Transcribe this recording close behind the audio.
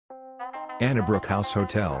Annebrook House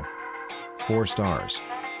Hotel. 4 stars.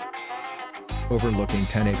 Overlooking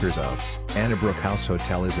 10 acres of Annebrook House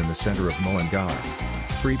Hotel is in the center of Mullingar.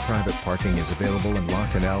 Free private parking is available in Lough,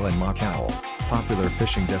 Enell and Owel. Popular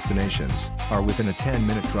fishing destinations are within a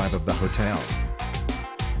 10-minute drive of the hotel.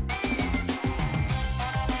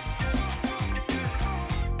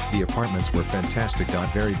 The apartments were fantastic.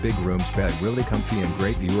 Very big rooms, bed really comfy and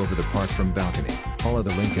great view over the park from balcony. Follow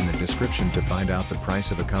the link in the description to find out the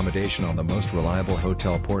price of accommodation on the most reliable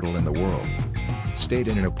hotel portal in the world. Stayed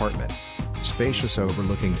in an apartment. Spacious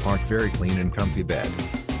overlooking park, very clean and comfy bed.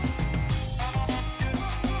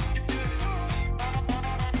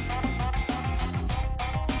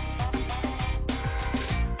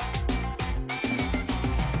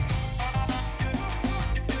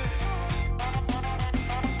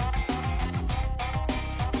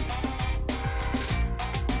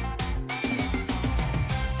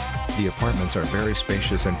 The apartments are very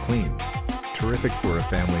spacious and clean. Terrific for a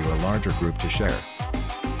family or larger group to share.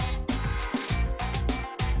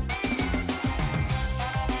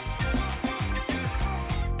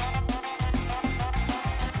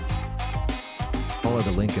 Follow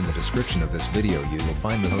the link in the description of this video. You will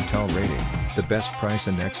find the hotel rating, the best price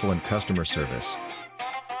and excellent customer service.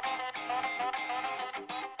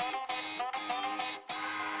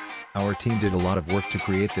 Our team did a lot of work to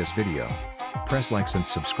create this video. Press likes and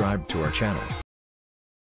subscribe to our channel.